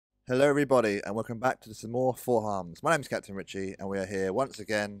Hello everybody and welcome back to some more Four Harms. My name is Captain Richie and we are here once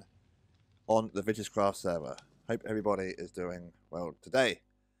again on the VintageCraft server. Hope everybody is doing well today.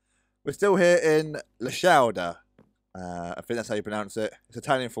 We're still here in La Chauda. I think that's how you pronounce it. It's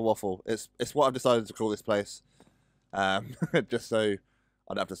Italian for waffle. It's what I've decided to call this place. Just so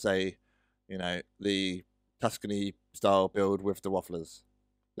I don't have to say, you know, the Tuscany style build with the Wafflers.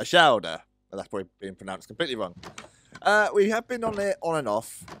 La Chauda. That's probably being pronounced completely wrong. We have been on it on and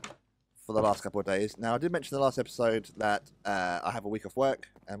off for the last couple of days. Now, I did mention in the last episode that I have a week off work,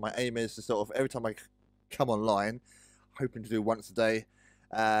 and my aim is to sort of, every time I come online, hoping to do once a day,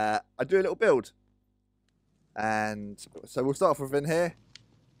 I do a little build. And so we'll start off with in here,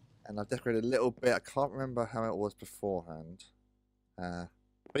 and I've decorated a little bit. I can't remember how it was beforehand. But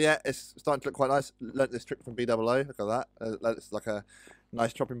yeah, it's starting to look quite nice. Learned this trick from BOO. Look at that. It's like a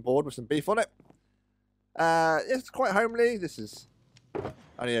nice chopping board with some beef on it. It's quite homely. This is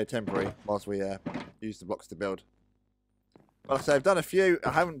only temporary whilst we use the blocks to build. But like I say, I've done a few. I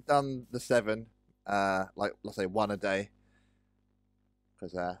haven't done the 7, like let's say 1 a day,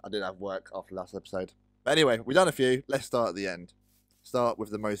 because I did have work after last episode. But anyway, we've done a few. Let's start at the end. Start with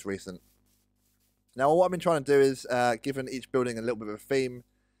the most recent. Now, what I've been trying to do is, given each building a little bit of a theme,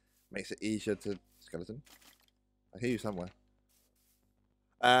 makes it easier to skeleton. I hear you somewhere.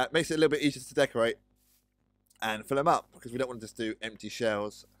 Makes it a little bit easier to decorate and fill them up, because we don't want to just do empty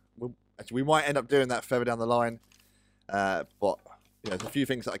shells. We might end up doing that further down the line, but you know, there's a few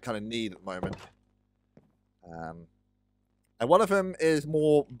things that I kind of need at the moment. And one of them is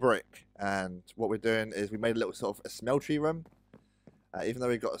more brick, and what we're doing is we made a little sort of a smeltery room, even though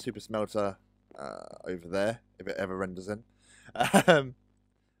we've got a super smelter over there, if it ever renders in.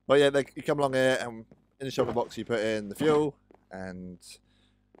 But yeah, you come along here, and in the shulker box you put in the fuel, and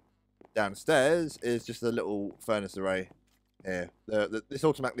downstairs is just a little furnace array here. This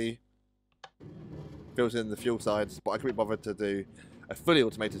automatically fills in the fuel sides, but I couldn't be bothered to do a fully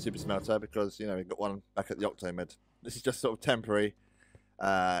automated super smelter because, you know, we've got one back at the Octomid. This is just sort of temporary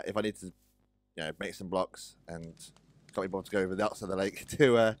if I need to, you know, make some blocks, and can't be bothered to go over the outside of the lake to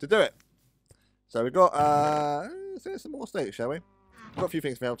do it. So we've got some more stakes, shall we? We've got a few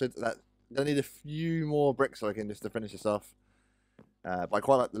things melted. I need a few more bricks so I can just to finish this off. But I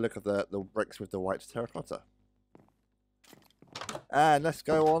quite like the look of the bricks with the white terracotta. And let's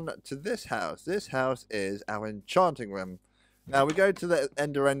go on to this house. This house is our enchanting room. Now we go to the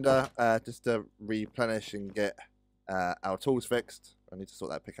ender just to replenish and get our tools fixed. I need to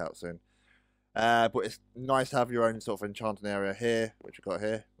sort that pick out soon. But it's nice to have your own sort of enchanting area here, which we've got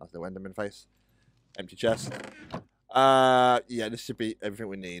here. Nice little enderman face. Empty chest. Yeah, this should be everything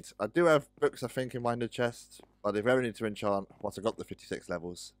we need. I do have books, I think, in my ender chest, but if I ever need to enchant, once I've got the 56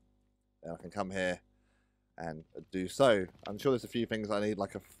 levels, then I can come here and do so. I'm sure there's a few things I need,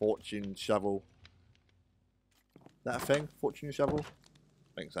 like a fortune shovel. Is that a thing? Fortune shovel?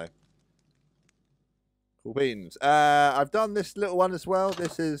 I think so. Cool beans. I've done this little one as well.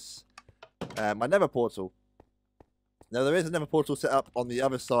 This is my nether portal. Now, there is a nether portal set up on the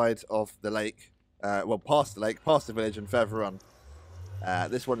other side of the lake. Well, past the lake, past the village, and further on.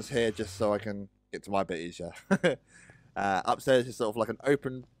 This one's here just so I can get to my bit easier. Upstairs is sort of like an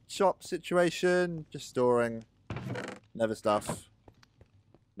open shop situation, just storing nether stuff,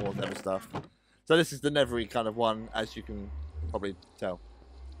 more nether stuff. So this is the nethery kind of one, as you can probably tell.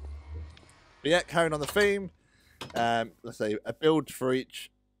 But yeah, carrying on the theme, let's say a build for each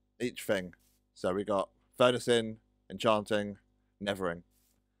thing. So we got furnacing, enchanting, nethering,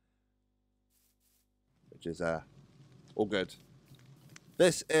 which is all good.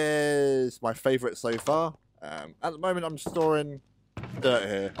 This is my favourite so far. At the moment, I'm storing dirt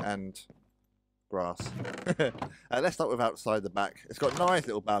here and grass. Let's start with outside the back. It's got nice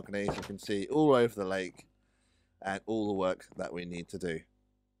little balconies. You can see all over the lake and all the work that we need to do.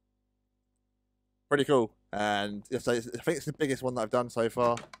 Pretty cool. And so I think it's the biggest one that I've done so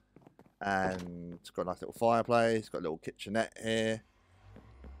far. And it's got a nice little fireplace. It's got a little kitchenette here.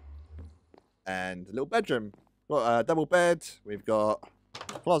 And a little bedroom. We've got a double bed. We've got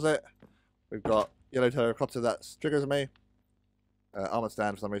a closet. We've got yellow terracotta that triggers me. Armor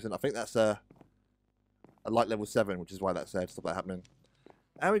stand for some reason. I think that's a light level 7, which is why that's there to stop that happening.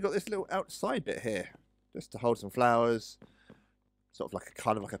 And we've got this little outside bit here, just to hold some flowers. Sort of like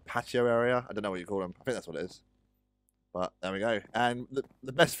kind of like a patio area. I don't know what you call them. I think that's what it is. But there we go. And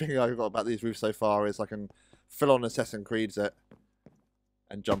the best thing I've got about these roofs so far is I can fill on Assassin's Creed's it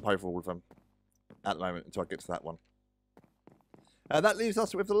and jump over all of them at the moment until I get to that one. That leaves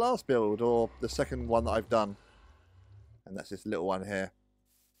us with the last build, or the second one that I've done. And that's this little one here.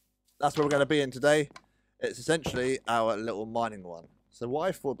 That's where we're going to be in today. It's essentially our little mining one. So what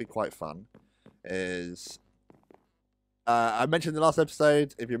I thought would be quite fun is, I mentioned in the last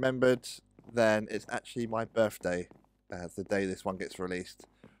episode, if you remembered, then it's actually my birthday, the day this one gets released.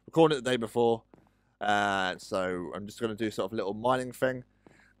 Recording it the day before, so I'm just going to do sort of a little mining thing.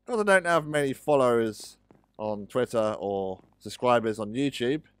 Because I don't have many followers on Twitter or subscribers on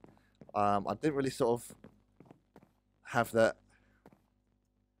YouTube, I didn't really sort of have that.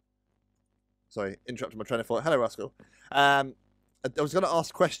 Sorry, interrupted my train of thought. Hello, Rascal. I was going to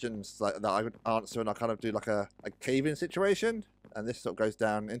ask questions like that I would answer, and I kind of do like a cave-in situation, and this sort of goes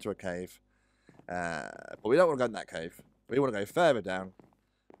down into a cave. But we don't want to go in that cave. We want to go further down,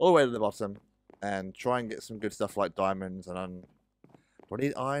 all the way to the bottom, and try and get some good stuff like diamonds and do I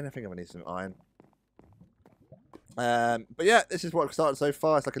need iron? I think I'm going to need some iron. But yeah, this is what I've started so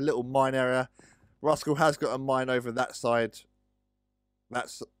far. It's like a little mine area. Rascal has got a mine over that side.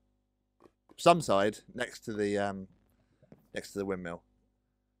 That's some side next to the windmill.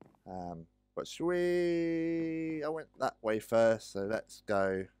 But should we? I went that way first, so let's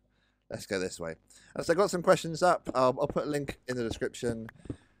go this way. And so I got some questions up. I'll put a link in the description.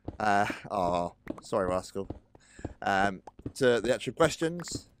 Oh, sorry, Rascal. To the actual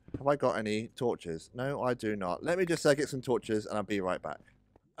questions. Have I got any torches? No, I do not. Let me just get some torches, and I'll be right back.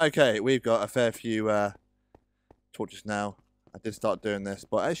 Okay, we've got a fair few torches now. I did start doing this,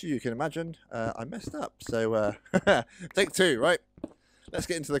 but as you can imagine, I messed up. So, take two, right? Let's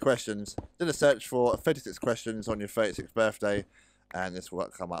get into the questions. Did a search for 36 questions on your 36th birthday, and this will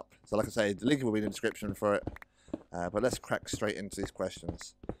come up. So, like I say, the link will be in the description for it. But let's crack straight into these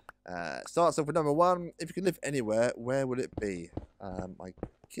questions. Starts off with number one. If you could live anywhere, where would it be? I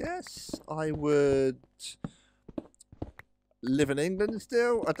guess I would live in England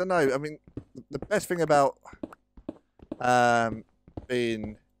still. I don't know. I mean, the best thing about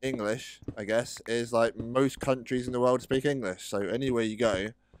being English, I guess, is like most countries in the world speak English. So anywhere you go,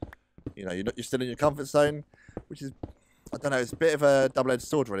 you know, you're still in your comfort zone, which is, I don't know, it's a bit of a double-edged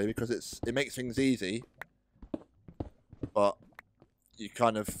sword really, because it makes things easy, but you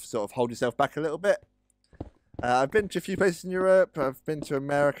kind of sort of hold yourself back a little bit. I've been to a few places in Europe. I've been to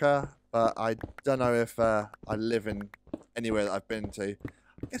America, but I don't know if I live in anywhere that I've been to.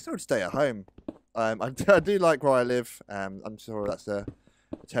 I guess I would stay at home. I do like where I live. I'm sure that's a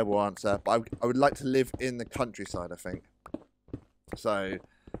terrible answer, but I would like to live in the countryside, I think. So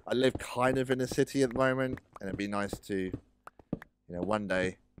I live kind of in a city at the moment, and it'd be nice to, you know, one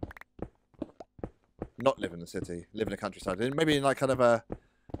day not live in the city, live in the countryside. Maybe in like kind of a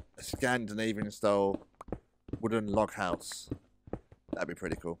Scandinavian style wooden log house. That'd be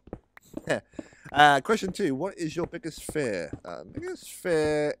pretty cool. Question 2. What is your biggest fear? Biggest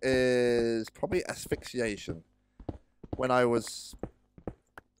fear is probably asphyxiation. When I was,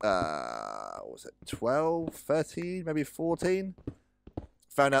 what was it, 12, 13, maybe 14,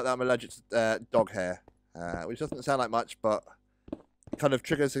 found out that I'm allergic to dog hair, which doesn't sound like much, but it kind of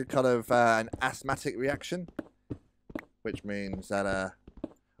triggers a kind of an asthmatic reaction, which means that, I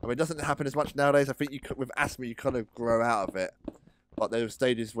mean, it doesn't happen as much nowadays. I think with asthma, you kind of grow out of it. But there were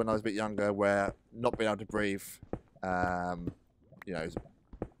stages when I was a bit younger where not being able to breathe, you know,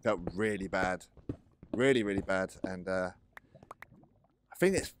 felt really bad, really, really bad. And I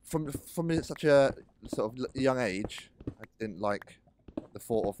think it's from such a sort of young age, I didn't like the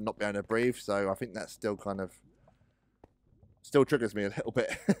thought of not being able to breathe. So I think that still kind of triggers me a little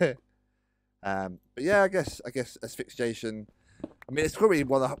bit. But yeah, I guess asphyxiation. I mean, it's probably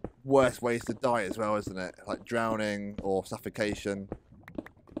one of the worst ways to die as well, isn't it? Like drowning or suffocation.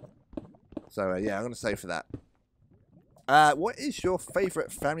 So, yeah, I'm going to say for that. What is your favourite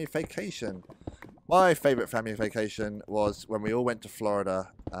family vacation? My favourite family vacation was when we all went to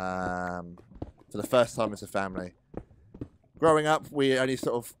Florida for the first time as a family. Growing up, we only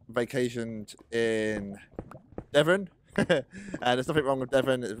sort of vacationed in Devon. And there's nothing wrong with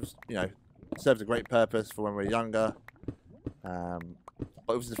Devon. It was, you know, served a great purpose for when we were younger.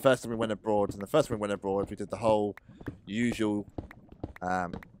 But it was the first time we went abroad, and the first time we went abroad, we did the whole usual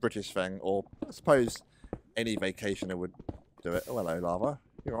British thing, or I suppose any vacationer would do it. Oh, hello, lava.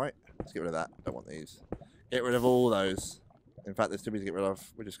 You're right. Let's get rid of that. Don't want these. Get rid of all those. In fact, there's too many to get rid of.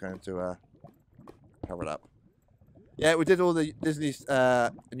 We're just going to cover it up. Yeah, we did all the Disney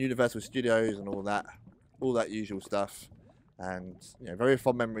and Universal Studios and all that usual stuff, and you know, very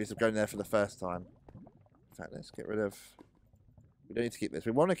fond memories of going there for the first time. In fact, let's get rid of. We don't need to keep this.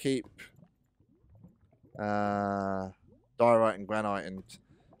 We want to keep diorite and granite and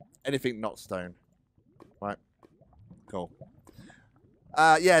anything not stone. Right. Cool.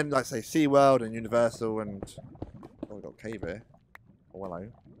 Yeah, and like I say, SeaWorld and Universal and... Oh, we've got a cave here. Oh,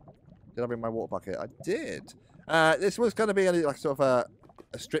 hello. Did I bring my water bucket? I did. This was going to be like sort of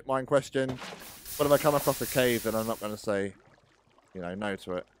a strip mine question, but if I come across a cave, then I'm not going to say, you know, no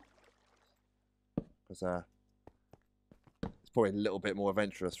to it, because it's probably a little bit more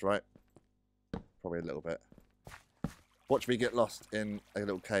adventurous, right? Probably a little bit. Watch me get lost in a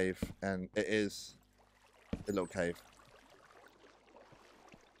little cave, and it is a little cave.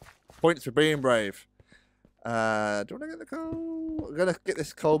 Points for being brave. Do you want to get the coal? I'm going to get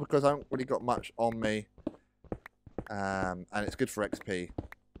this coal because I haven't really got much on me. And it's good for XP.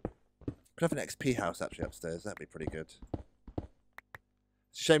 Could have an XP house actually upstairs. That'd be pretty good.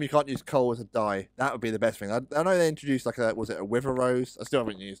 It's a shame you can't use coal as a dye. That would be the best thing. I know they introduced like a, was it a wither rose? I still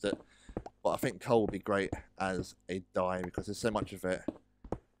haven't used it. But I think coal would be great as a dye because there's so much of it.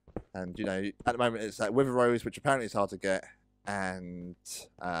 And, you know, at the moment it's that wither rose, which apparently is hard to get. And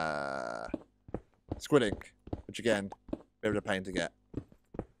squid ink, which again, a bit of a pain to get.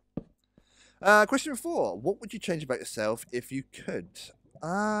 Question 4. What would you change about yourself if you could?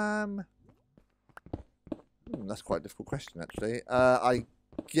 That's quite a difficult question, actually. I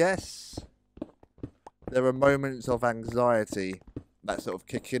guess there are moments of anxiety that sort of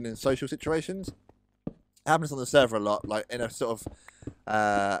kick in social situations. It happens on the server a lot, like in a sort of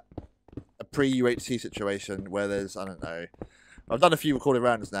a pre-UHC situation where there's, I don't know, I've done a few recorded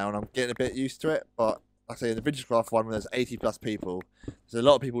rounds now and I'm getting a bit used to it, but like I say, in the VintageCraft one, when there's 80 plus people, there's a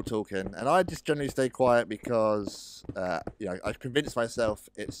lot of people talking, and I just generally stay quiet because, you know, I've convinced myself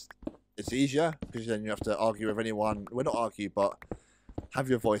it's easier because then you have to argue with anyone. Well, not argue, but have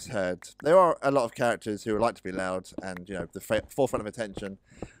your voice heard. There are a lot of characters who would like to be loud and, you know, the forefront of attention.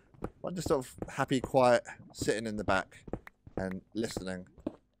 I'm just sort of happy, quiet, sitting in the back and listening.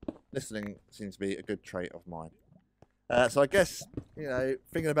 Listening seems to be a good trait of mine. So I guess, you know,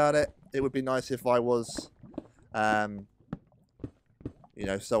 thinking about it, it would be nice if I was, you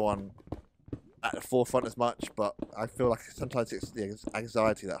know, someone at the forefront as much, but I feel like sometimes it's the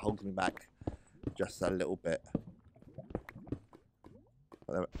anxiety that holds me back just a little bit.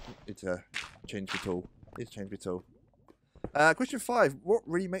 I need to change the tool. Question 5. What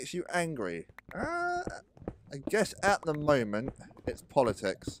really makes you angry? I guess at the moment, it's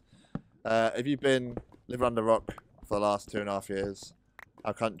politics. Have you been living under a rock for the last 2.5 years?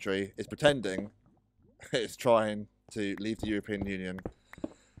 Our country is pretending it's trying to leave the European Union.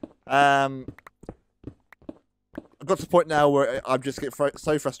 I've got to the point now where I'm just get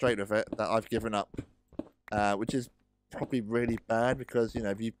so frustrated with it that I've given up, which is probably really bad because, you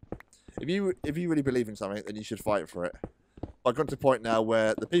know, if you really believe in something, then you should fight for it. I've got to the point now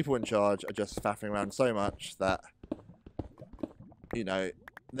where the people in charge are just faffing around so much that, you know,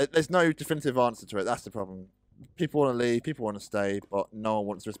 there's no definitive answer to it. That's the problem. People want to leave, people want to stay, but no one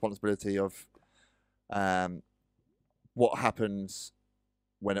wants the responsibility of what happens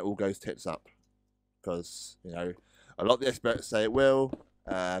when it all goes tits up. Because, you know, a lot of the experts say it will.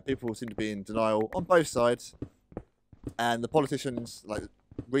 People seem to be in denial on both sides. And the politicians, like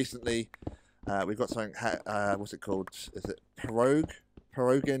recently, we've got something, what's it called? Is it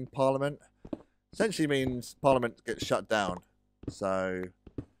Proroguing Parliament? Essentially means Parliament gets shut down. So,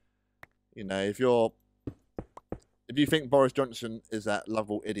 you know, if you think Boris Johnson is that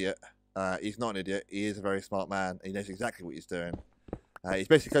lovable idiot, he's not an idiot. He is a very smart man. He knows exactly what he's doing. He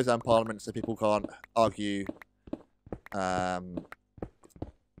basically goes down Parliament so people can't argue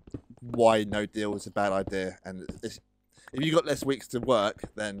why no deal is a bad idea. And if you've got less weeks to work,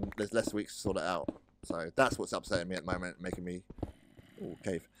 then there's less weeks to sort it out. So that's what's upsetting me at the moment, making me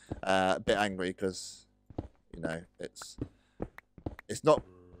a bit angry because, you know, it's not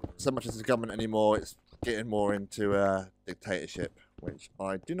so much as the government anymore. It's getting more into a dictatorship, which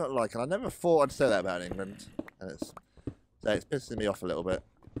I do not like. And I never thought I'd say that about England. And it's pissing me off a little bit.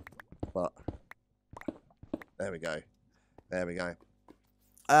 But there we go. There we go.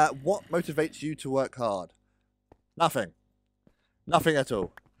 What motivates you to work hard? Nothing. Nothing at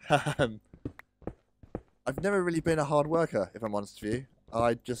all. I've never really been a hard worker, if I'm honest with you.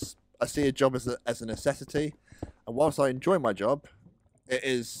 I see a job as a necessity. And whilst I enjoy my job, it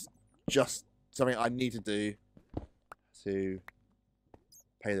is just something I need to do to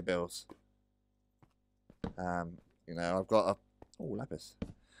pay the bills. You know, I've got lapis.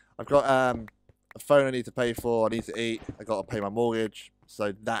 I've got a phone I need to pay for. I need to eat. I got to pay my mortgage.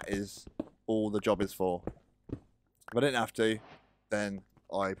 So that is all the job is for. If I didn't have to, then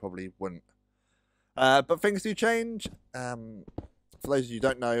I probably wouldn't. But things do change. For those of you who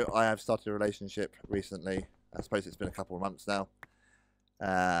don't know, I have started a relationship recently. I suppose it's been a couple of months now.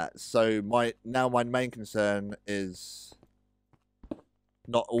 So my main concern is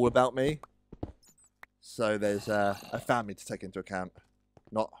not all about me. So there's a family to take into account,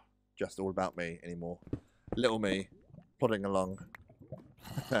 not just all about me anymore. Little me, plodding along,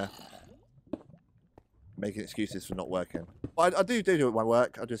 making excuses for not working. But I do it with my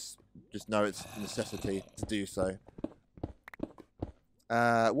work. I just know it's a necessity to do so.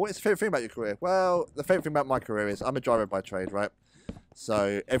 What is the favourite thing about your career? Well, the favourite thing about my career is I'm a driver by trade, right?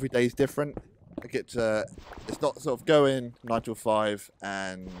 So every day is different. I get to, it's not sort of going 9 till 5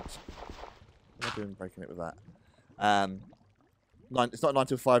 and, what am I doing breaking it with that? It's not a 9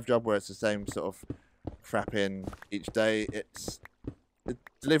 till 5 job where it's the same sort of crap in each day. The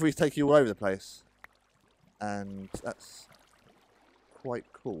deliveries take you all over the place. And that's quite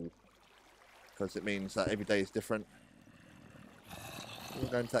cool. Because it means that every day is different.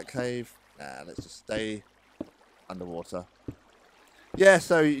 We'll go into that cave. Nah, let's just stay underwater. Yeah,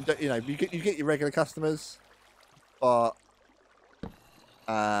 so you get your regular customers, but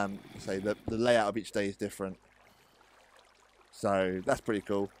say the layout of each day is different. So that's pretty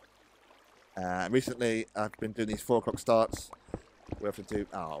cool. Recently, I've been doing these 4 o'clock starts. We have to do.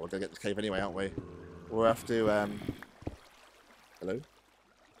 Oh, we're gonna get this cave anyway, aren't we? We'll have to. Hello.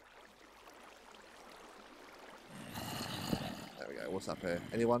 There we go. What's up here?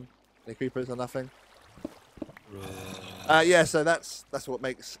 Anyone? Any creepers or nothing? Yeah, so that's what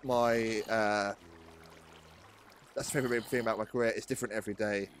makes my that's the favourite thing about my career. It's different every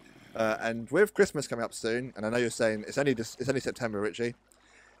day, and with Christmas coming up soon, and I know you're saying it's only September, Richie.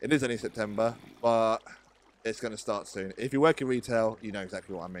 It is only September, but it's going to start soon. If you work in retail, you know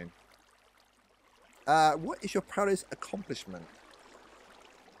exactly what I mean. What is your proudest accomplishment?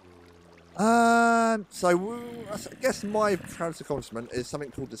 So I guess my proudest accomplishment is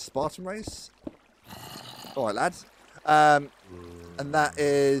something called the Spartan race. All right, lads. And that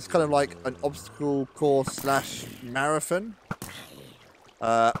is kind of like an obstacle course / marathon.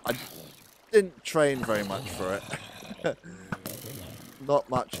 I didn't train very much for it. Not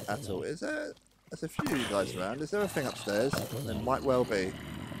much at all. There's a few guys around. Is there a thing upstairs? There might well be.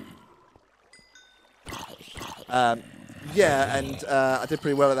 Yeah, and I did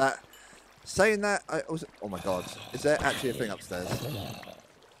pretty well at that. Saying that, I was... Oh my god. Is there actually a thing upstairs?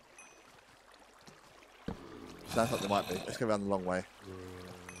 Sounds like there might be. Let's go around the long way.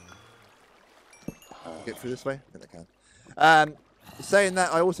 Get through this way? I think I can. Saying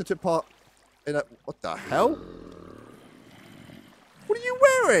that, I also took part in a... What the hell? What are you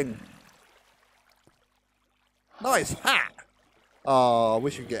wearing? Nice hat! Oh, I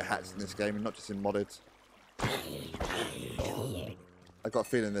wish you could get hats in this game and not just in modded. I've got a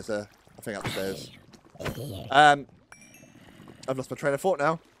feeling there's a thing upstairs. I've lost my train of thought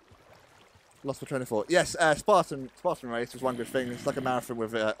now. Lost my train of thought. Yes, Spartan race was one good thing. It's like a marathon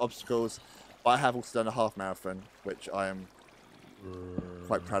with obstacles, but I have also done a half marathon, which I am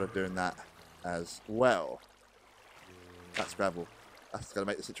quite proud of doing that as well. That's gravel. That's going to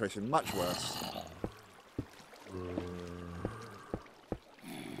make the situation much worse.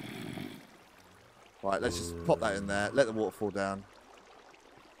 Right, let's just pop that in there, let the water fall down,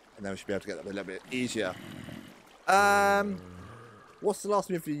 and then we should be able to get that a little bit easier. What's the last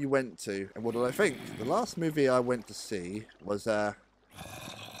movie you went to, and what did I think? The last movie I went to see was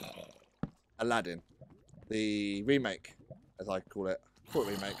Aladdin, the remake, as I call it. I call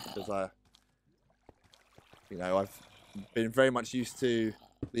it remake because you know, I've been very much used to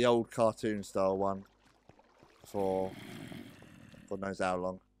the old cartoon style one for God knows how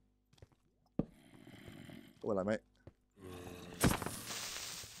long. Oh, hello, mate.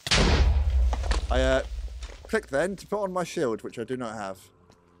 I clicked then to put on my shield, which I do not have.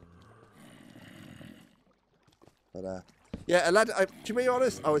 But yeah, Aladdin. To be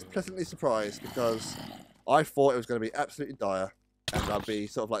honest, I was pleasantly surprised because I thought it was going to be absolutely dire, and I'd be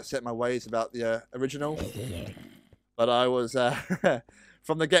sort of like set my ways about the original. But I was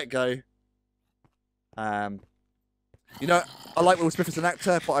from the get-go. You know, I like Will Smith as an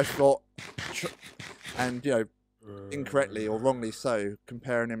actor, but I thought, and you know, incorrectly or wrongly so,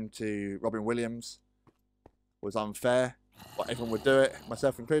 comparing him to Robin Williams was unfair. But everyone would do it,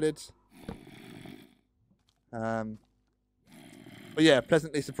 myself included. But yeah,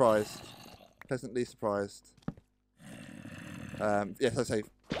 pleasantly surprised. Pleasantly surprised. Yes, I say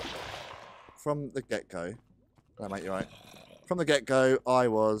from the get-go. Oh, mate, you're right. From the get-go, I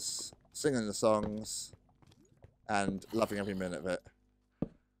was singing the songs and loving every minute of it.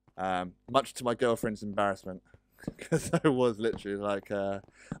 Much to my girlfriend's embarrassment, because I was literally like,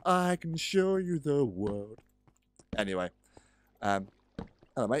 I can show you the world. Anyway, hello,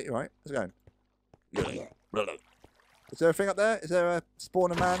 mate. You right? How's it going? Is there a thing up there? Is there a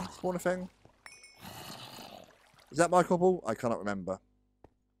spawner man? Spawner thing? Is that Michael Ball? I cannot remember.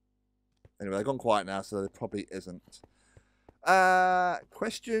 Anyway, they've gone quiet now, so there probably isn't.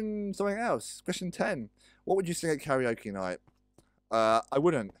 Question something else. Question 10. What would you sing at karaoke night? I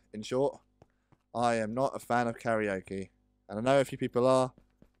wouldn't, in short. I am not a fan of karaoke. And I know a few people are.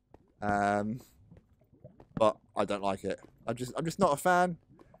 But I don't like it. I'm just not a fan.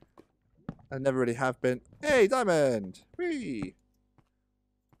 I never really have been. Hey, diamond! Whee!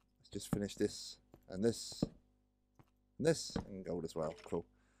 Let's just finish this and this and this and gold as well. Cool.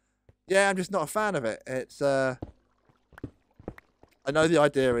 Yeah, I'm just not a fan of it. It's I know the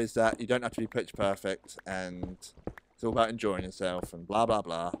idea is that you don't have to be pitch perfect and it's all about enjoying yourself and blah blah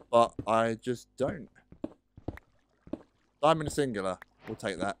blah. But I just don't. Diamond singular. We'll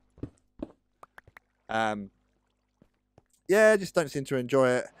take that. Yeah, I just don't seem to enjoy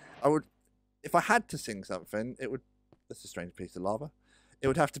it. I would, if I had to sing something, it would. That's a strange piece of lava. It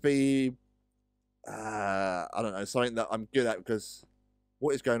would have to be, I don't know, something that I'm good at because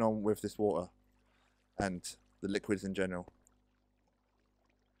what is going on with this water and the liquids in general.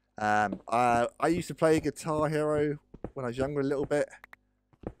 I used to play Guitar Hero when I was younger a little bit.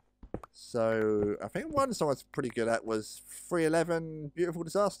 So I think one song I was pretty good at was 311 Beautiful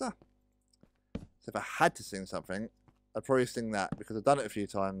Disaster. So if I had to sing something, I'd probably sing that because I've done it a few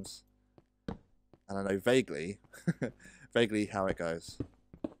times and I know vaguely, vaguely how it goes.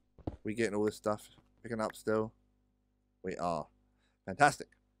 We getting all this stuff picking up still? We are. Fantastic.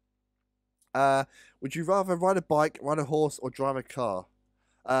 Would you rather ride a bike, ride a horse, or drive a car?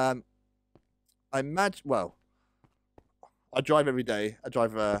 I imagine, well, I drive every day. I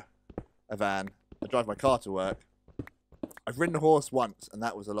drive a van. I drive my car to work. I've ridden a horse once, and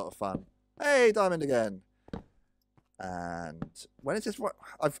that was a lot of fun. Hey, Diamond again. And when it's just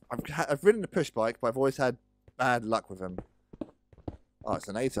I've ridden a push bike, but I've always had bad luck with them. Oh, it's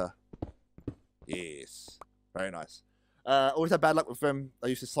an 8er. Yes, very nice. Always had bad luck with them. I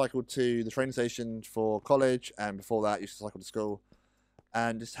used to cycle to the train station for college, and before that, I used to cycle to school,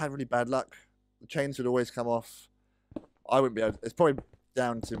 and just had really bad luck. The chains would always come off. I wouldn't be able. It's probably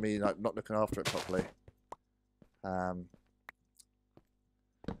down to me like not looking after it properly.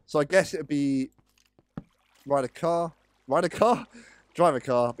 So I guess it would be ride a car, drive a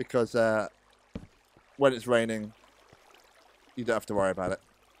car, because when it's raining, you don't have to worry about it.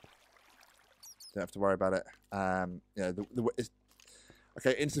 Don't have to worry about it. You know, it's,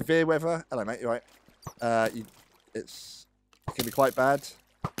 okay, in severe weather. Hello, mate. You right? It can be quite bad,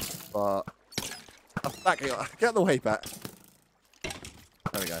 but back, get out of the way, Pat.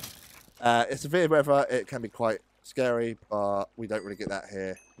 There we go. In severe weather, it can be quite scary, but we don't really get that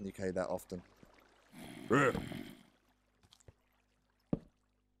here in the UK that often. Hi,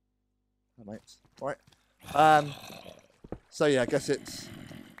 mates. Right. So yeah, I guess it's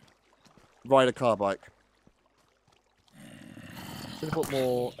ride a car bike. Should have put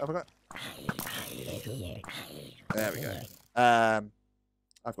more. Have I got? There we go.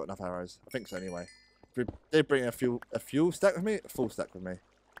 I've got enough arrows. I think so anyway. Did bring a fuel stack with me, a full stack with me.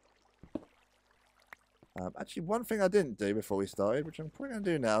 Actually, one thing I didn't do before we started, which I'm probably going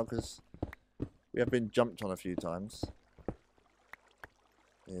to do now because we have been jumped on a few times,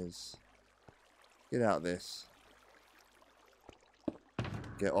 is get out this.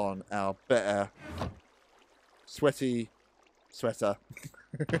 Get on our better sweaty sweater.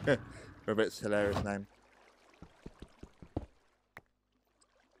 For a bit hilarious name.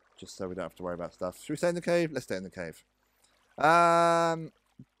 Just so we don't have to worry about stuff. Should we stay in the cave? Let's stay in the cave.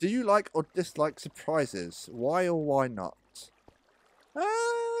 Do you like or dislike surprises? Why or why not?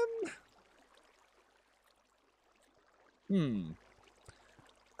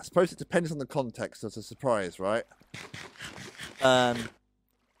 I suppose it depends on the context of the surprise, right? I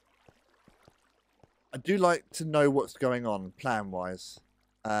do like to know what's going on plan-wise.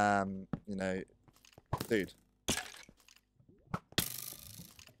 You know, dude.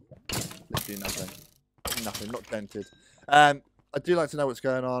 Literally nothing. Nothing, not dented. I do like to know what's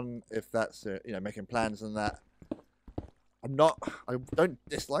going on, if that's, you know, making plans and that. I don't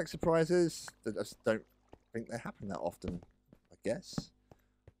dislike surprises. I just don't think they happen that often, I guess.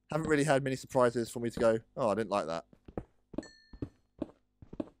 Haven't really had many surprises for me to go, oh, I didn't like that.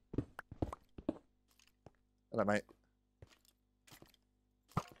 Hello, mate.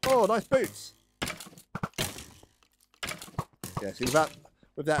 Oh, nice boots. Yeah, see,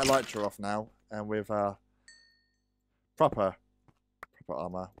 with that elytra off now, and with proper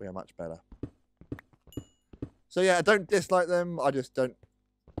armor, we are much better. So yeah, I don't dislike them. I just don't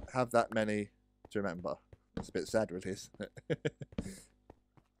have that many to remember. It's a bit sad, really, isn't it?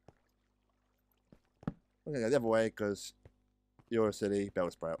 I'm gonna go the other way because you're a silly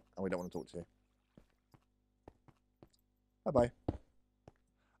bell sprout, and we don't want to talk to you. Bye bye.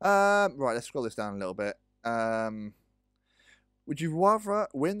 Right, let's scroll this down a little bit. Would you rather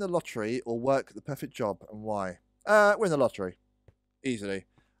win the lottery or work the perfect job, and why? Win the lottery. Easily.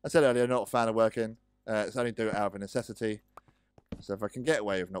 I said earlier, I'm not a fan of working. It's only do it out of a necessity. So if I can get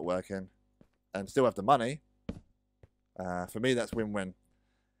away with not working and still have the money, for me that's win-win.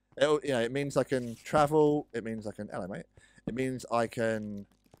 It means I can travel. It means I can. Hello, mate. It means I can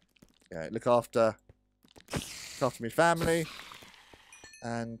look after my family,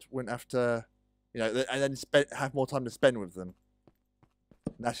 and wouldn't have to, and then have more time to spend with them.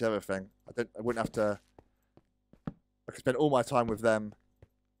 And that's the other thing. I wouldn't have to. I could spend all my time with them,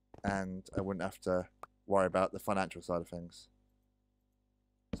 and I wouldn't have to worry about the financial side of things.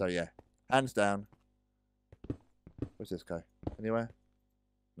 So yeah, hands down. Where's this go? Anywhere?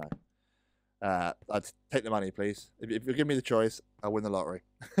 No. I'd take the money, please. If you give me the choice, I'll win the lottery.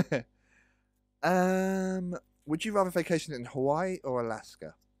 Would you rather vacation in Hawaii or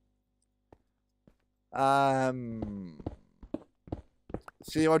Alaska?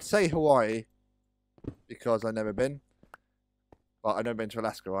 See, I'd say Hawaii because I've never been, but I've never been to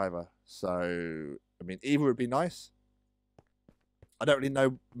Alaska either. So, I mean, either would be nice. I don't really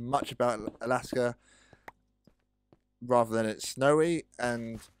know much about Alaska, rather than it's snowy,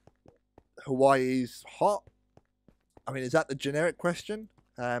 and Hawaii's hot. I mean, is that the generic question?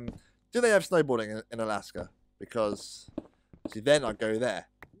 Do they have snowboarding in Alaska? Because, see, then I'd go there,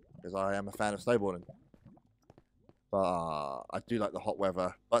 because I am a fan of snowboarding. But I do like the hot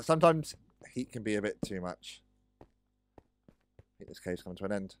weather. But sometimes heat can be a bit too much. I think this cave's coming to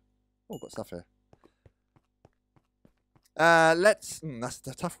an end. Oh, got stuff here. That's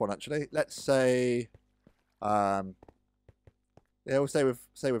a tough one, actually. Let's say, yeah, we'll stay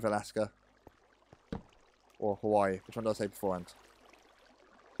with Alaska or Hawaii. Which one did I say beforehand?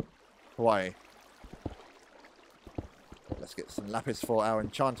 Hawaii. Let's get some lapis for our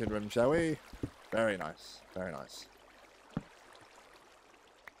enchanted room, shall we? Very nice. Very nice.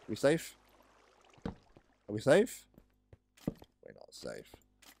 Are we safe? Are we safe? We're not safe.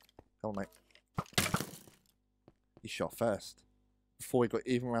 Come on, mate. He shot first. Before he got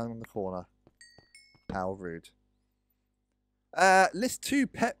even around the corner. How rude. List 2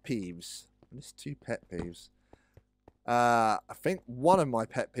 pet peeves. List 2 pet peeves. I think one of my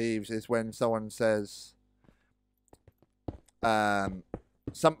pet peeves is when someone says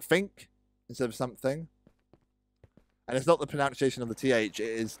something instead of something. And it's not the pronunciation of the TH,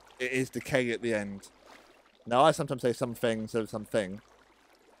 it is the K at the end. Now, I sometimes say something instead of something.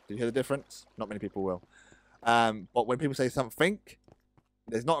 Do you hear the difference? Not many people will. But when people say something,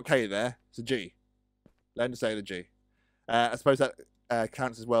 there's not a K there, it's a G. Learn to say the G. I suppose that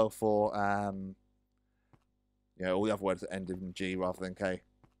counts as well for all the other words that end in G rather than K,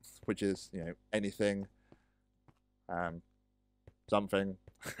 which is anything, something.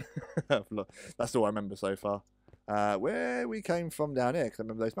 That's all I remember so far. Where we came from down here, because I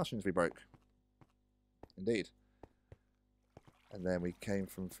remember those mushrooms we broke. Indeed. And then we came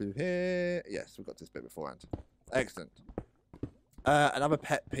from through here. Yes, we got to this bit beforehand. Excellent. Another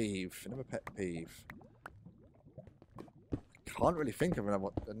pet peeve. Another pet peeve. Can't really think of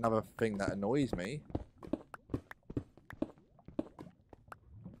another thing that annoys me.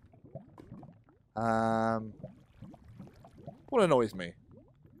 What annoys me?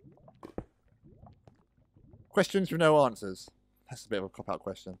 Questions with no answers. That's a bit of a cop-out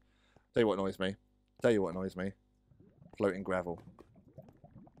question. Tell you what annoys me. Tell you what annoys me. Floating gravel.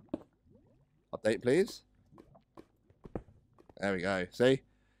 Update, please. There we go. See? If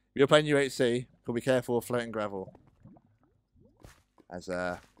you're playing UHC, be careful of floating gravel. As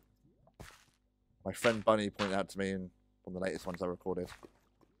my friend Bunny pointed out to me in one of the latest ones I recorded.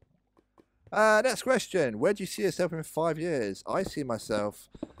 Next question. Where do you see yourself in 5 years? I see myself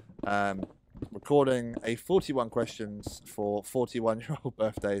recording a 41 questions for 41-year-old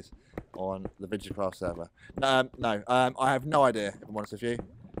birthdays on the VintageCraft server. No, I have no idea, if I'm honest with you.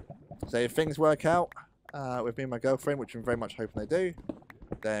 So if things work out with me and my girlfriend, which I'm very much hoping they do,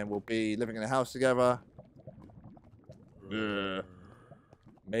 then we'll be living in a house together.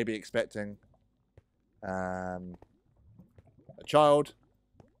 Maybe expecting a child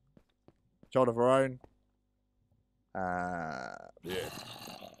of our own. Yeah.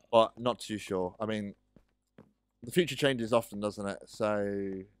 But not too sure. I mean, the future changes often, doesn't it?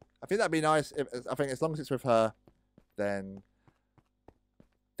 So I think that'd be nice. I think as long as it's with her, then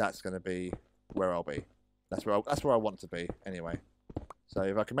that's going to be where I'll be. That's where I want to be anyway. So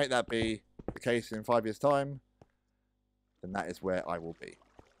if I can make that be the case in 5 years' time, then that is where I will be.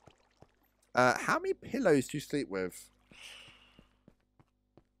 How many pillows do you sleep with?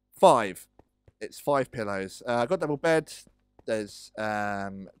 5. It's 5 pillows. I've got double bed. There's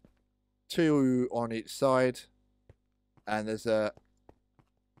 2 on each side. and there's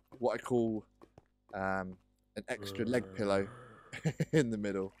what I call an extra leg pillow in the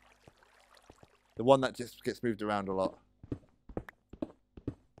middle. The one that just gets moved around a lot.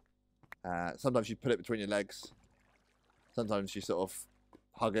 Sometimes you put it between your legs. Sometimes you sort of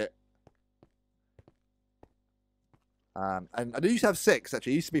hug it. And I do used to have 6,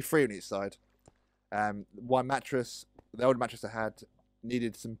 actually. It used to be 3 on each side. One mattress, the old mattress I had,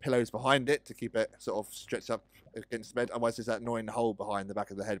 needed some pillows behind it to keep it sort of stretched up against the bed. Otherwise, there's that annoying hole behind the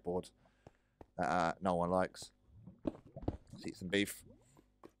back of the headboard that no one likes. Let's eat some beef.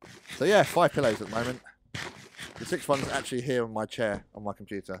 So yeah, 5 pillows at the moment. The 6th one's actually here on my chair on my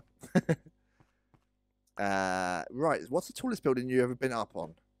computer. Right, what's the tallest building you've ever been up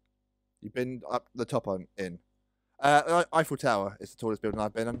on? You've been up the top on in. Eiffel Tower is the tallest building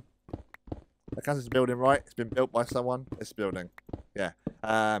I've been in. That counts as a building, right? It's been built by someone. It's a building. Yeah.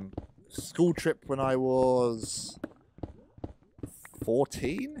 School trip when I was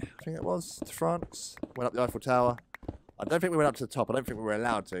 14, I think it was, to France. Went up the Eiffel Tower. I don't think we went up to the top. I don't think we were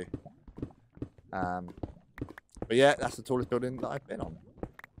allowed to. But yeah, that's the tallest building that I've been on.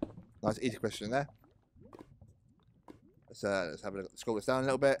 Nice easy question there. Let's have a look. Scroll this down a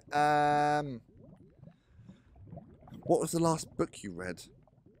little bit. What was the last book you read?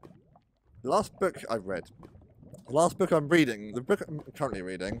 The last book I've read. The last book I'm reading. The book I'm currently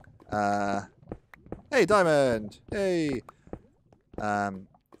reading. Hey, Diamond. Hey.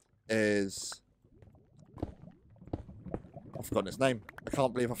 Is. I've forgotten its name. I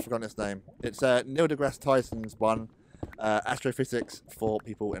can't believe I've forgotten its name. It's Neil deGrasse Tyson's one. Astrophysics for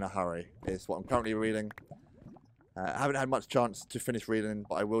People in a Hurry is what I'm currently reading. I haven't had much chance to finish reading,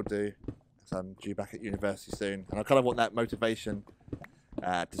 but I will do. So I'm due back at university soon, and I kind of want that motivation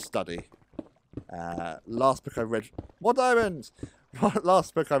to study. Last book I read, more diamonds.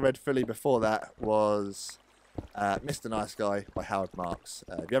 Last book I read fully before that was Mr. Nice Guy by Howard Marks.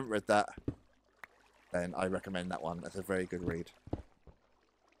 If you haven't read that, then I recommend that one. That's a very good read.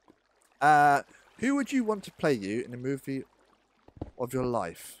 Who would you want to play you in a movie of your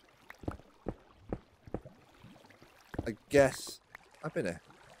life? I guess I've been here.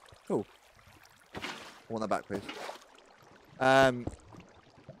 Cool. I want that back, please. I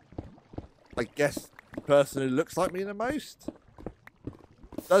guess the person who looks like me the most.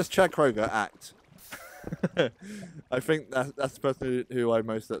 Does Chad Kroger act? I think that's the person who I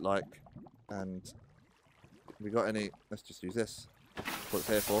most look like. And have we got any? Let's just use this. That's what it's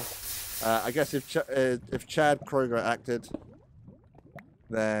here for. I guess if Chad Kroger acted,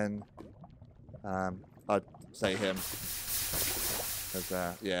 then I'd say him.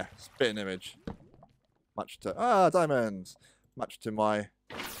 Because yeah, spitting image. Much to diamonds. Much to my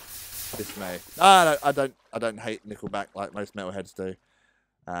dismay. I don't hate Nickelback like most metalheads do.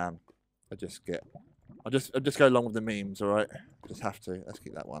 I just go along with the memes. All right, just have to. Let's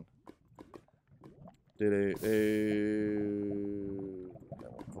keep that one.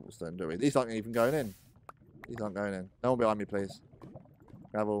 Cobblestone, do we? These aren't even going in. These aren't going in. No one behind me, please.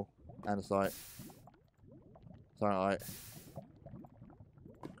 Gravel, andesite, cyanite.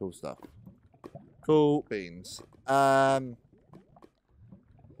 Cool stuff. Cool beans. Are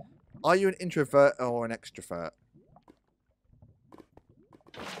you an introvert or an extrovert?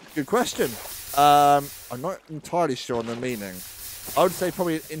 Good question. I'm not entirely sure on the meaning. I would say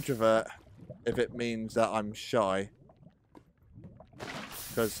probably an introvert if it means that I'm shy.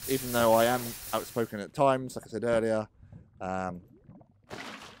 Because even though I am outspoken at times, like I said earlier, and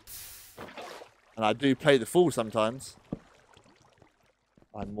I do play the fool sometimes,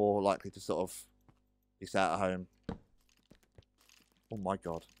 I'm more likely to sort of be sat at home. Oh my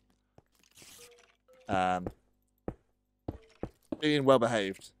god. Being well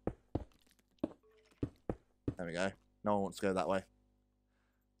behaved. There we go. No one wants to go that way.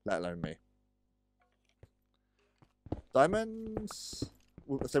 Let alone me. Diamonds.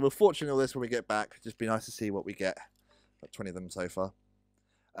 So we'll fortune all this when we get back. Just be nice to see what we get. Got 20 of them so far.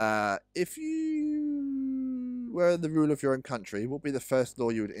 If you were the ruler of your own country, what would be the first law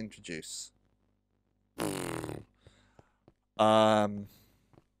you would introduce?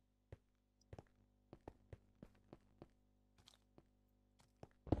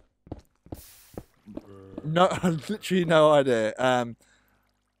 No, literally no idea.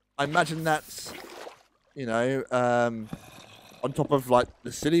 I imagine that's, you know, on top of like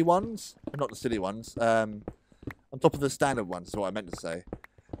the silly ones, not the silly ones. On top of the standard ones is what I meant to say.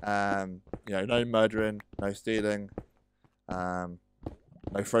 You know, no murdering, no stealing, no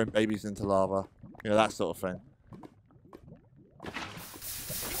throwing babies into lava, you know, that sort of thing.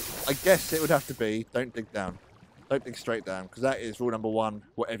 I guess it would have to be don't dig down, don't dig straight down, because that is rule number 1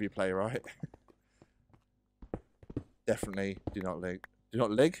 whatever you play, right? definitely do not lig. Do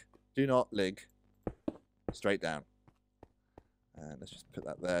not lig. Do not lig. Straight down. And let's just put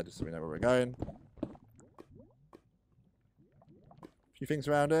that there just so we know where we're going. A few things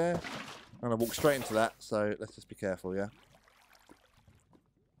around here. I'm going to walk straight into that, so let's just be careful, yeah?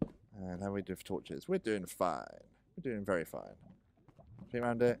 And how are we doing for torches? We're doing fine. We're doing very fine. Anything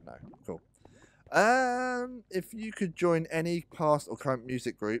around here? No. Cool. If you could join any past or current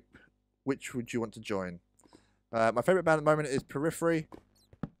music group, which would you want to join? My favourite band at the moment is Periphery.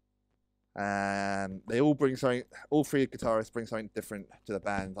 They all bring something. All three guitarists bring something different to the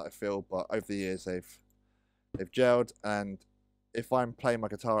band that I feel. But over the years, they've gelled. And if I'm playing my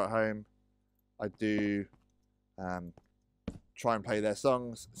guitar at home, I do try and play their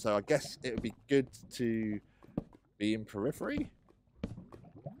songs. So I guess it would be good to be in Periphery.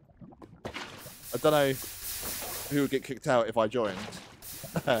 I don't know who would get kicked out if I joined.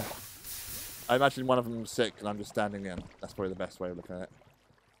 I imagine one of them was sick and I'm just standing in. That's probably the best way of looking at it.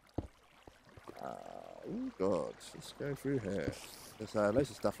 Oh god, let's go through here. There's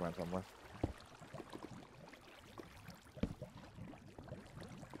loads of stuff around somewhere.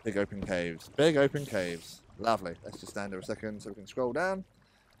 Big open caves. Big open caves. Lovely. Let's just stand there a second so we can scroll down.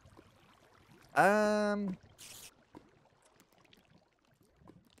 I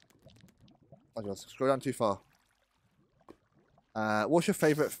just scroll down too far. What's your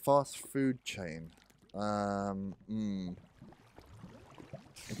favourite fast food chain? As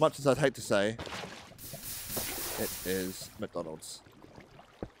much as I'd hate to say, it is McDonald's.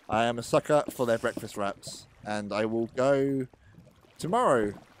 I am a sucker for their breakfast wraps, and I will go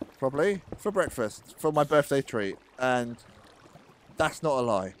tomorrow, probably, for breakfast, for my birthday treat. And that's not a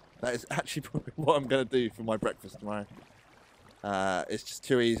lie. That is actually probably what I'm going to do for my breakfast tomorrow. It's just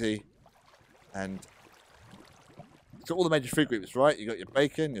too easy. And so all the major food groups, right? You got your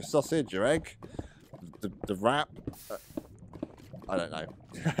bacon, your sausage, your egg, the wrap. I don't know.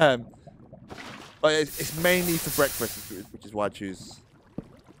 But it's mainly for breakfast, which is why I choose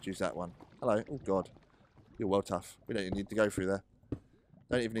that one. Hello. Oh god, you're well tough. We don't even need to go through there.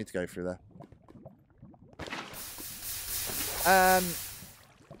 Don't even need to go through there.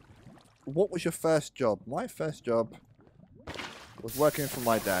 What was your first job? My first job was working for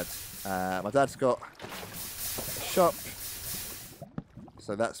my dad. My dad's got a shop,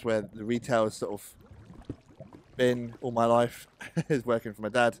 so that's where the retail has sort of been all my life, is working for my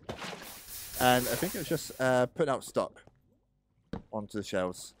dad. And I think it was just putting out stock onto the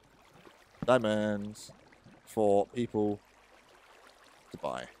shelves. Diamonds for people to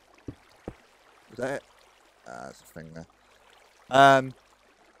buy. Is that it? That's a thing there.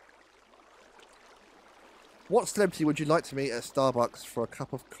 What celebrity would you like to meet at Starbucks for a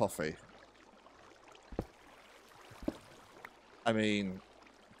cup of coffee? I mean,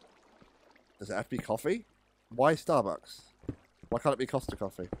 does it have to be coffee? Why Starbucks? Why can't it be Costa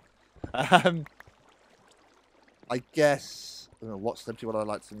Coffee? I guess, I don't know, what celebrity would I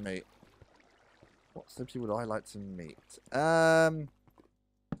like to meet? What celebrity would I like to meet? I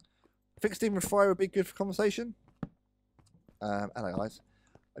think Stephen Fry would be good for conversation. Hello guys.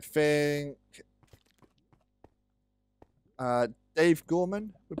 I think Dave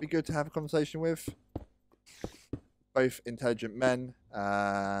Gorman would be good to have a conversation with. Both intelligent men.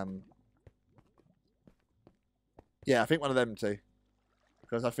 Yeah, I think one of them too,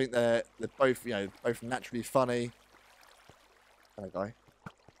 because I think they're both, you know, both naturally funny. Hello, guy.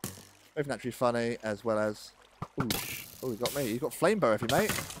 Both naturally funny, as well as, ooh, oh, you got me. You got flame bow, have you,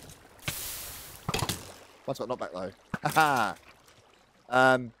 mate? One's got knockback though. Haha.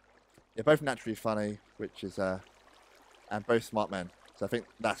 Yeah, both naturally funny, which is and both smart men. So I think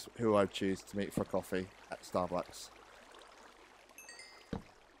that's who I'd choose to meet for a coffee at Starbucks.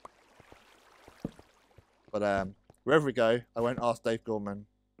 But wherever we go, I won't ask Dave Gorman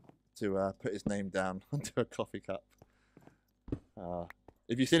to put his name down onto a coffee cup.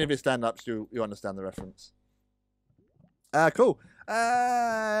 If you've seen any of his stand-ups, you understand the reference. Cool.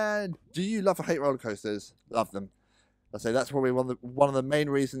 Do you love or hate roller coasters? Love them. I say that's probably one of the main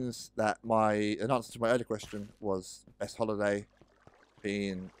reasons that an answer to my earlier question was best holiday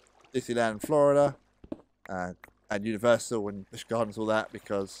being Disneyland, Florida, and Universal and Busch Gardens, all that,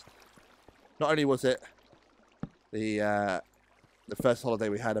 because not only was it the first holiday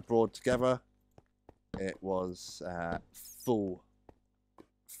we had abroad together, it was full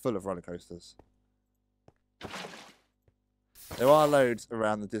of roller coasters. There are loads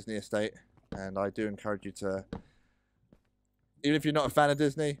around the Disney estate, and I do encourage you to, even if you're not a fan of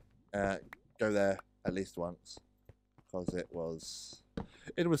Disney, go there at least once, because it was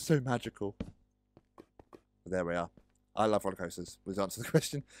so magical. But there we are. I love roller coasters. Was answer the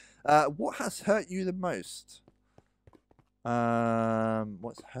question. What has hurt you the most?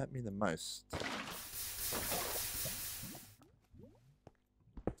 What's hurt me the most?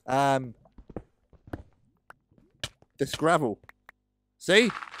 This gravel. See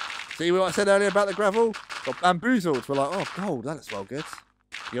what I said earlier about the gravel? Got bamboozled. We're like, oh, gold, that looks well good.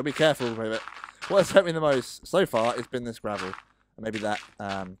 You gotta be careful with it. What has hurt me the most so far has been this gravel. And maybe that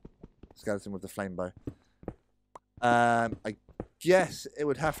skeleton with the flame bow. I guess it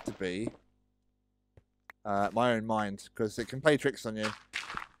would have to be my own mind, because it can play tricks on you. I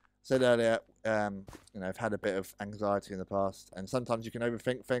said earlier, you know, I've had a bit of anxiety in the past, and sometimes you can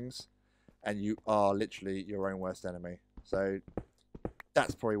overthink things, and you are literally your own worst enemy. So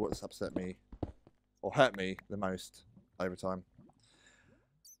that's probably what's upset me or hurt me the most over time.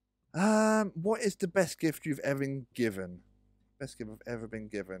 What is the best gift you've ever been given? Best gift I've ever been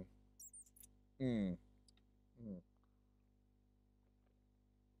given.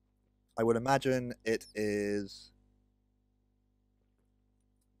 I would imagine it is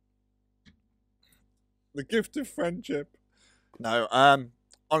the gift of friendship. No,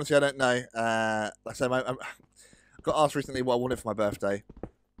 honestly, I don't know. Like I said, I got asked recently what I wanted for my birthday,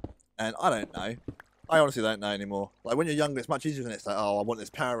 and I don't know. I honestly don't know anymore. Like when you're younger, it's much easier than it's like, oh, I want this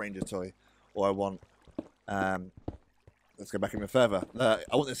Power Ranger toy, or I want, let's go back even further. I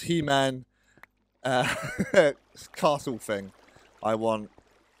want this He-Man castle thing. I want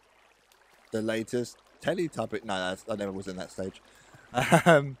the latest Teletubby. No, I never was in that stage.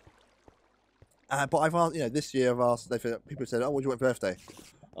 But I've asked, you know, this year I've asked. People said, "Oh, what do you want for birthday?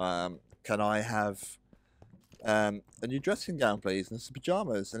 Can I have a new dressing gown, please, and some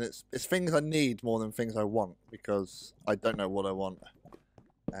pajamas?" And it's things I need more than things I want, because I don't know what I want.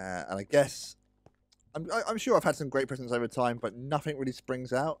 And I guess I'm sure I've had some great presents over time, but nothing really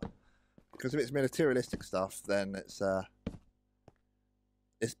springs out. Because if it's materialistic stuff, then it's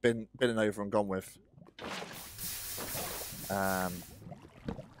been and over and gone with.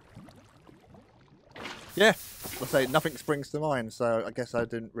 Yeah, I'll say nothing springs to mind, so I guess I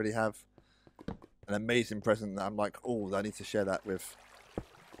didn't really have an amazing present that I'm like, oh, I need to share that with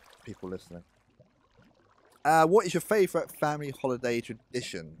people listening. What is your favourite family holiday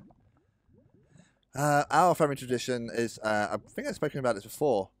tradition? Our family tradition is, I think I've spoken about this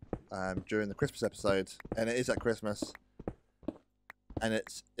before during the Christmas episode, and it is at Christmas. And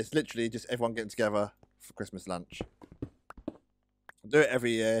it's literally just everyone getting together for Christmas lunch. I do it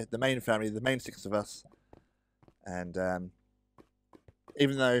every year, the main family, the main 6 of us. And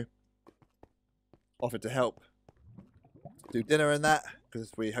even though offered to help do dinner and that,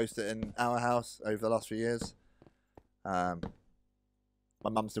 because we host it in our house over the last few years, my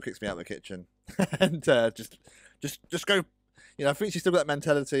mum still kicks me out of the kitchen and just go. You know, I think she's still got that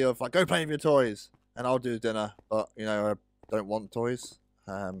mentality of like, go play with your toys and I'll do dinner. But you know, I don't want toys.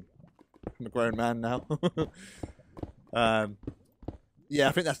 I'm a grown man now. Yeah,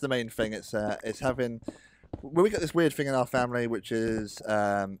 I think that's the main thing. It's having. Well, we got this weird thing in our family, which is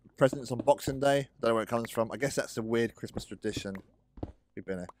presents on Boxing Day. Don't know where it comes from. I guess that's a weird Christmas tradition. We've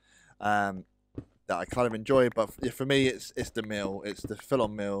been here. That I kind of enjoy, but for me, it's the meal. It's the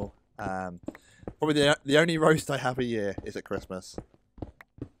full-on meal. Probably the only roast I have a year is at Christmas.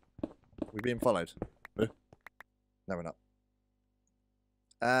 We're being followed. No, we're not.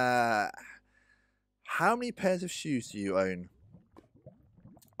 How many pairs of shoes do you own?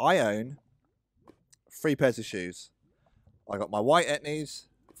 I own 3 pairs of shoes. I got my white etnies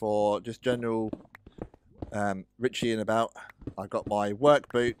for just general Richie and about. I got my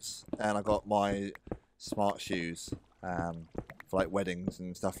work boots, and I got my smart shoes for like weddings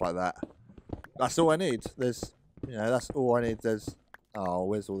and stuff like that. That's all I need. There's, you know, that's all I need. There's, oh,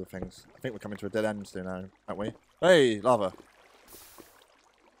 where's all the things? I think we're coming to a dead end soon now, aren't we? Hey, lava.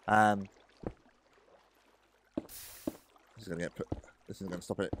 This is gonna get put. This isn't gonna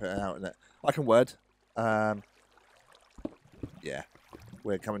stop it putting out, is it? I can word. Yeah,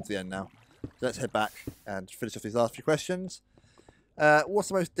 we're coming to the end now. So let's head back and finish off these last few questions. What's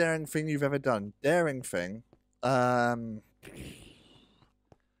the most daring thing you've ever done? Daring thing? Probably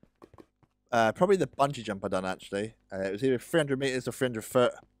the bungee jump I done, actually. It was either 300 meters or 300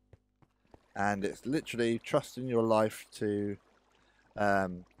 foot. And it's literally trusting your life to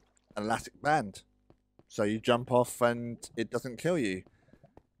an elastic band. So you jump off and it doesn't kill you.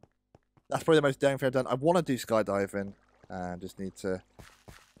 That's probably the most daring thing I've done. I want to do skydiving. Just need to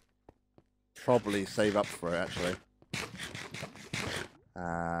probably save up for it, actually.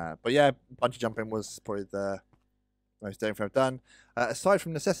 But yeah, bungee jumping was probably the most daring thing I've done. Aside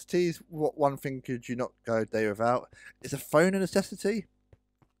from necessities, what one thing could you not go a day without? Is a phone a necessity?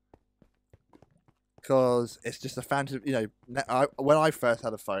 Because it's just a fantasy. You know, when I first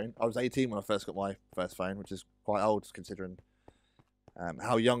had a phone, I was 18 when I first got my first phone, which is quite old considering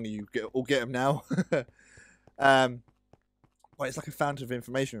how young you all get them now. Well, it's like a fountain of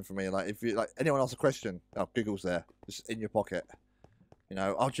information for me. Like if you anyone asks a question, oh, Google's there, just in your pocket. You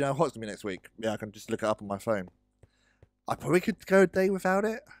know, oh, do you know what's gonna be next week? Yeah, I can just look it up on my phone. I probably could go a day without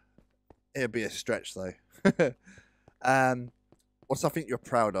it. It'd be a stretch though. What's something you're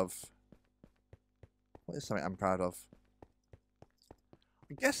proud of? What is something I'm proud of?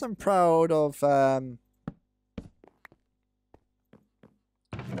 I guess I'm proud of. You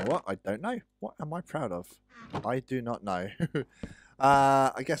know what? I don't know. What am I proud of? I do not know.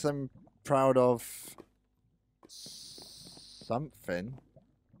 I guess I'm proud of something.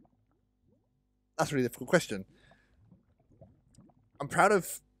 That's a really difficult question. I'm proud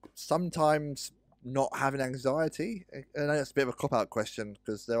of sometimes not having anxiety. I know that's a bit of a cop-out question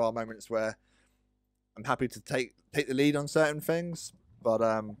because there are moments where I'm happy to take the lead on certain things, but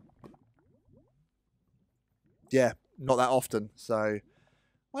yeah, not that often. So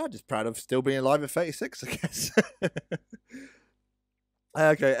I'm just proud of still being alive at 36, I guess.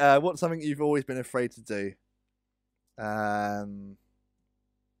 Okay, what's something you've always been afraid to do? Afraid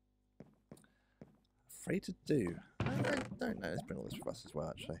to do? I don't know. Let's bring all this with us as well,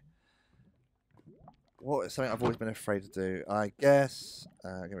 actually. What is something I've always been afraid to do? I guess...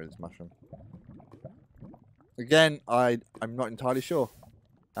 get rid of this mushroom. Again, I'm not entirely sure.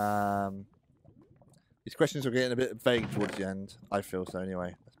 These questions are getting a bit vague towards the end. I feel so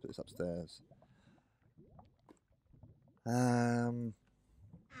anyway. Let's put this upstairs.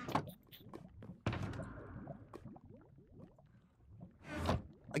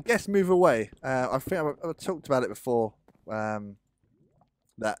 I guess move away. I think I've talked about it before.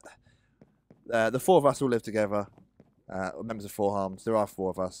 That the four of us all live together. Members of Four Harms. There are four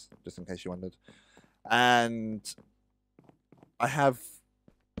of us, just in case you wondered. And I have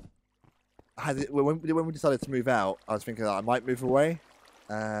when we decided to move out, I was thinking that I might move away,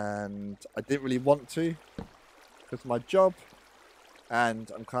 and I didn't really want to because of my job.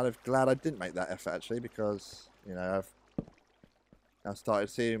 And I'm kind of glad I didn't make that effort actually, because you know I've started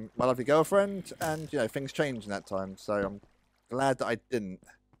seeing my lovely girlfriend, and you know things changed in that time. So I'm glad that I didn't.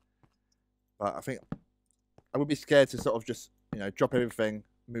 But I think I would be scared to sort of just drop everything,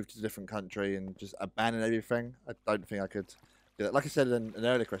 move to a different country, and just abandon everything. I don't think I could do that. Like I said in an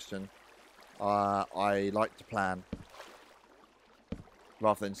earlier question, I like to plan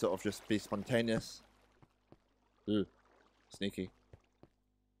rather than sort of just be spontaneous. Ooh, sneaky.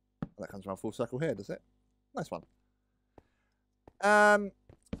 That comes around full circle here, does it? Nice one. And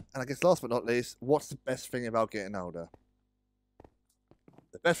I guess last but not least, what's the best thing about getting older?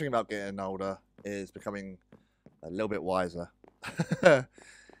 The best thing about getting older is becoming a little bit wiser.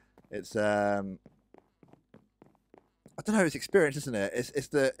 It's I don't know, it's experience, isn't it? It's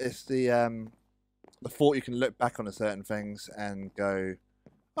the thought you can look back on certain things and go,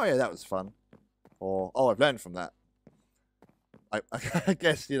 oh yeah, that was fun, or oh, I've learned from that. I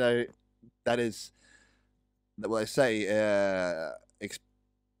guess that is what they say.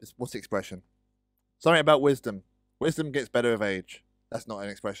 What's the expression? Something about wisdom. Wisdom gets better with age. That's not an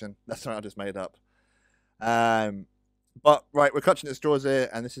expression. That's something I just made up. But right, we're clutching at straws here,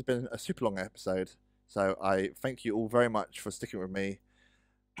 and this has been a super long episode. So I thank you all very much for sticking with me.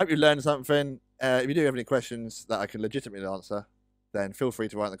 Hope you learned something. If you do have any questions that I can legitimately answer, then feel free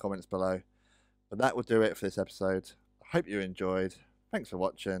to write in the comments below. But that will do it for this episode. I hope you enjoyed. Thanks for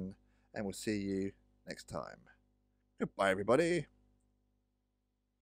watching, and we'll see you next time. Goodbye, everybody.